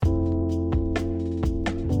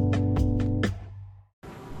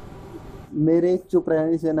मेरे चुप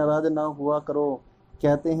रहने से नाराज ना हुआ करो।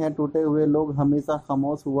 कहते हैं टूटे हुए लोग हमेशा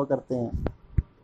खामोश हुआ करते हैं।